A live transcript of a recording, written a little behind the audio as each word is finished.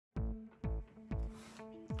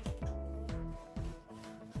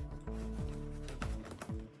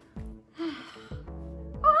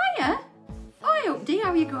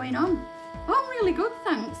how are you going on? Oh, I'm really good,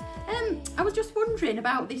 thanks. I was just wondering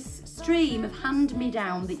about this stream of Hand Me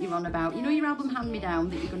Down that you're on about. You know your album Hand Me Down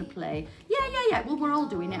that you're going to play? Yeah. Well, we're all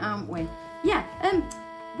doing it, aren't we? Yeah.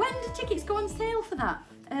 When do tickets go on sale for that?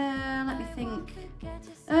 Let me think.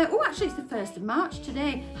 Oh, actually, it's the 1st of March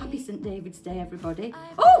today. Happy St. David's Day, everybody.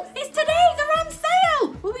 Oh, it's today. They're on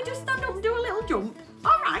sale. Will we just stand up and do a little jump?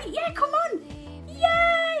 All right. Yeah, come on.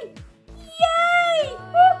 Yay! Yay!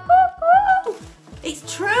 Woo!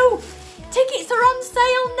 It's true. Tickets are on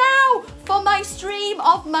sale now for my stream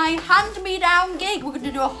of my Hand Me Down gig. We're going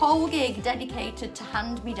to do a whole gig dedicated to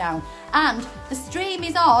Hand Me Down. And the stream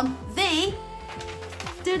is on the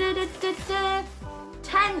 10th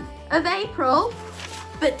of April.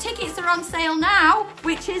 But tickets are on sale now,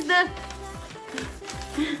 which is the...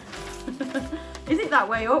 Is it that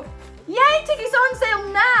way up? Yay, tickets are on sale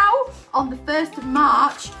now on the 1st of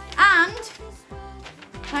March. And...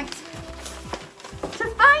 Thanks. To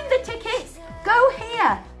find the tickets, go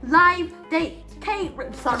here. Live date.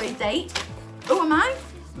 Who am I?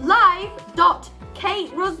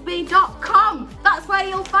 live.katerusby.com. That's where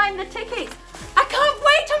you'll find the tickets. I can't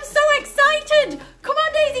wait. I'm so excited. Come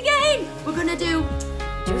on, Daisy, get in. We're going to do